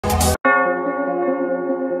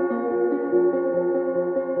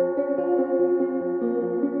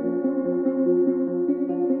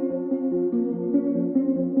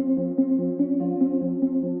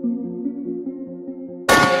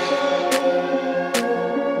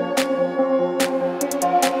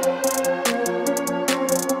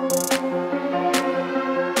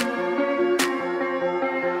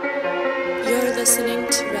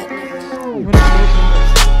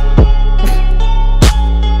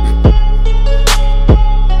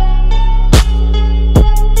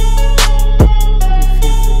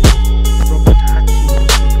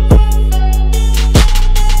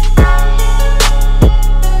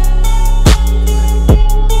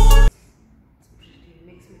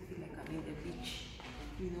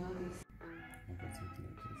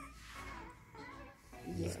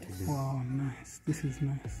nice. This is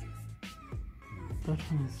nice. That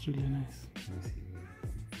one is really nice.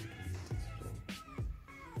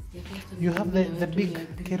 You have the big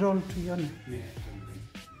Kirol to Yone?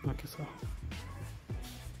 Yeah. Okay,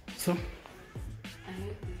 so.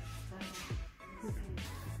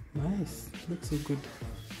 Nice. Looks so good.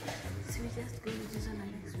 So we just go with this one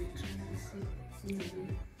next week.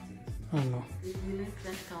 Oh no. We like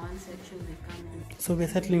that one section they come in. So we're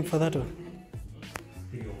settling for that one?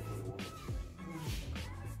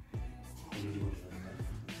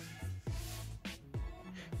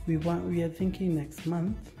 We are thinking next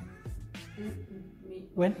month.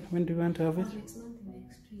 When do you want to have it? Next month,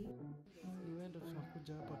 next week.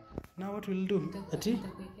 Now what we'll do, Ati?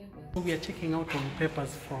 We are checking out on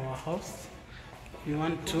papers for our house. We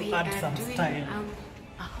want to add some style.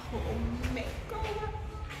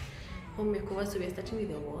 Home makeover. So we are starting with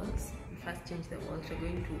the walls. We first change the walls. We're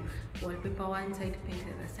going to wallpaper one side, paint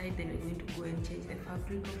the other side. Then we're going to go and change the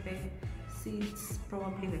fabric of the seats,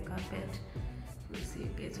 probably the carpet. We'll see you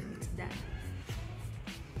guys when it's done.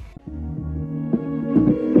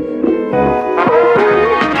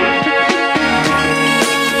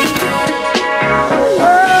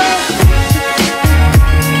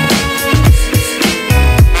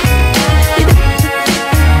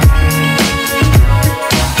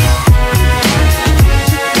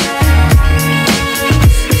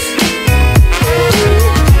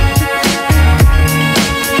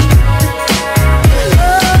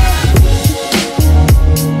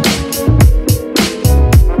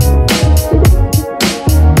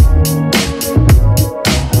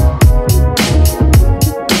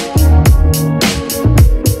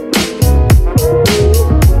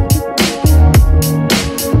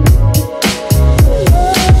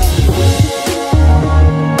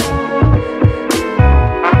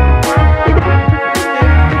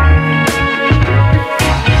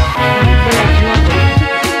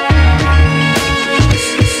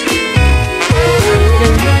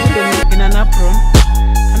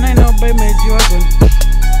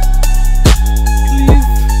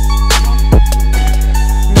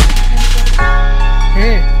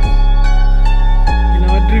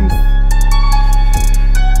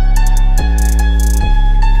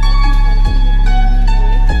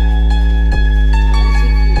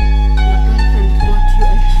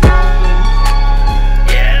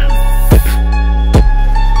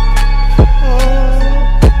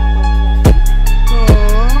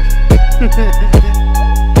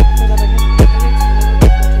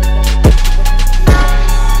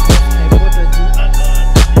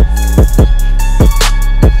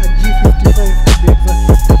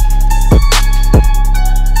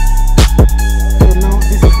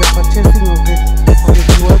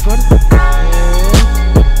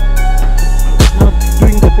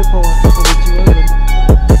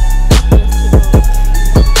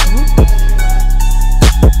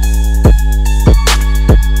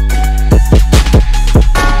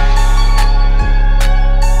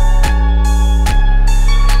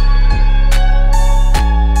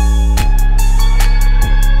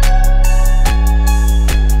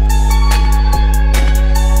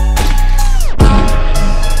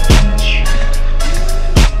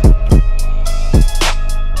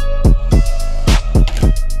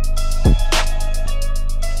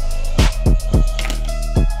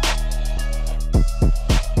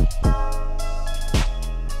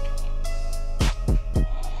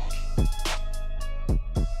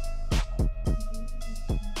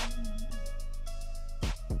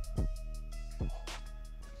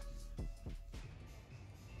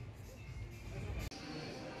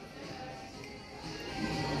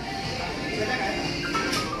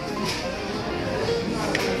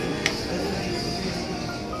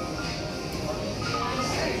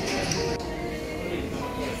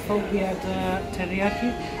 So we are at Teriyaki,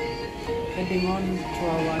 heading on to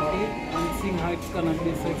our day and seeing how it's gonna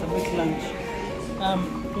be. So it's a bit lunch.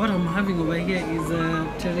 What I'm having over here is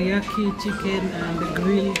teriyaki chicken and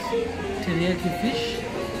grilled teriyaki fish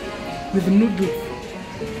with noodles.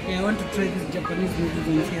 Yeah, I want to try these Japanese noodles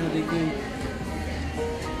and see how they go.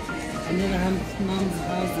 On the other hand, Mom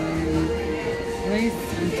has rice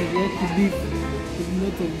and teriyaki beef with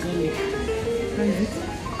lots of garlic. How is it?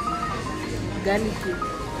 Garlic.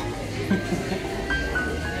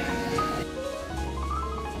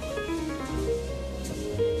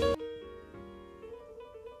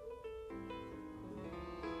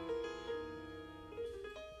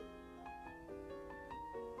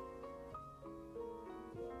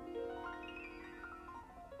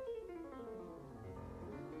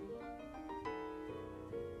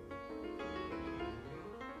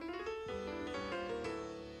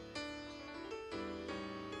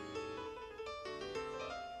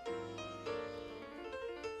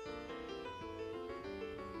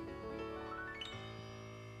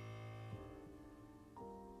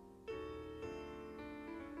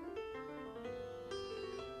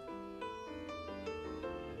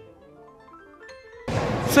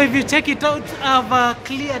 So if you check it out, I've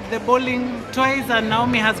cleared the bowling twice and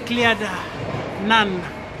Naomi has cleared none.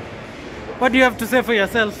 What do you have to say for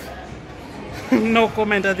yourself? No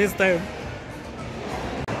comment at this time.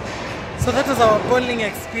 So that was our bowling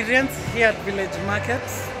experience here at Village Market.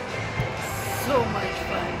 So much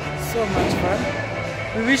fun. So much fun.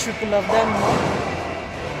 We wish we could have done more.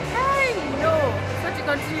 Hey, no. So to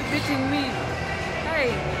continue beating me.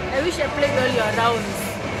 Hey, I wish I played all your rounds.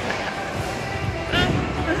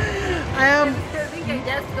 I think I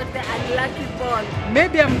just got the unlucky ball.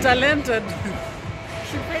 Maybe I'm talented.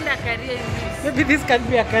 Should find a career in this. Maybe this can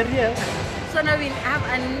be a career. So now we have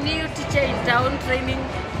a new teacher in town training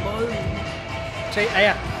bowling.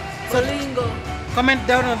 Yeah. So Bowlingo. comment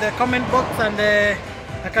down on the comment box and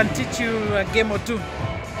I can teach you a game or two.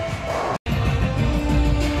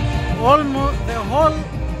 Almost the whole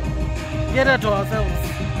theater to ourselves.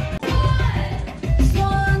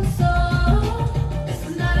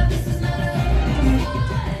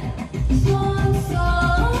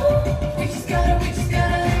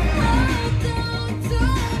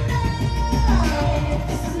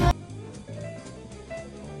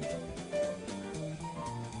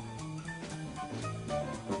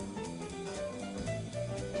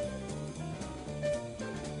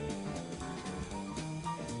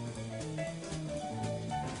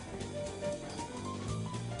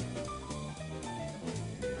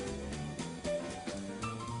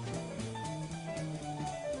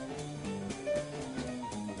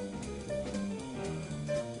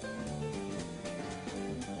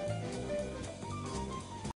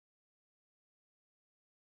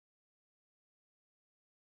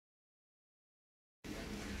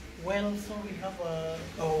 Well, so we have a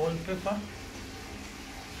wallpaper.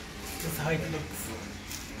 This is how it looks.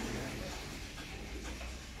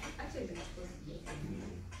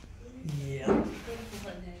 Yeah,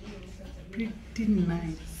 pretty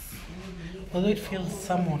nice. Although it feels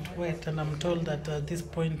somewhat wet, and I'm told that at this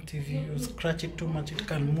point, if you scratch it too much, it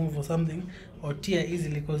can move or something, or tear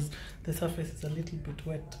easily because the surface is a little bit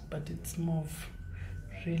wet. But it's more of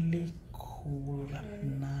really cool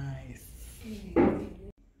and nice.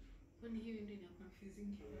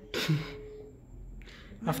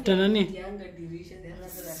 After nani?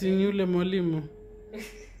 Si yule mwalimu.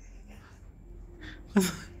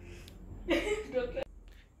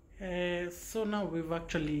 So now we've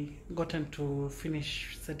actually gotten to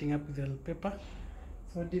finish setting up the wallpaper.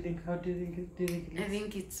 So what do you think? How do you think it looks? I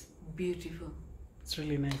think it's beautiful. It's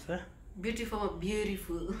really nice, huh? Beautiful.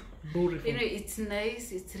 Beautiful. You know, it's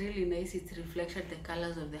nice. It's really nice. It's reflected the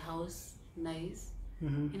colors of the house. Nice.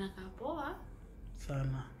 Inakaa poa.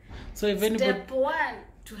 Sana. So if anybody... Step 1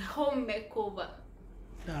 to home makeover.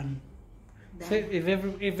 Done. So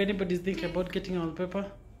if anybody's thinking about getting a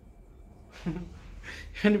wallpaper,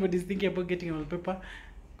 if anybody's thinking about getting a wallpaper,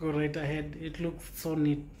 go right ahead. It looks so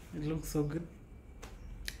neat. It looks so good.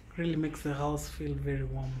 Really makes the house feel very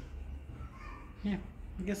warm. Yeah,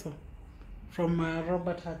 I guess so. From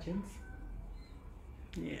Robert Hutchins.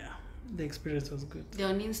 Yeah, the experience was good. They're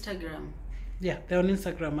on Instagram. Yeah, they're on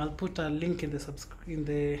Instagram. I'll put a link in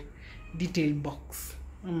the detail box.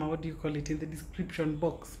 What do you call it? In the description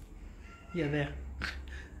box. Yeah, there.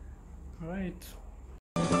 All right.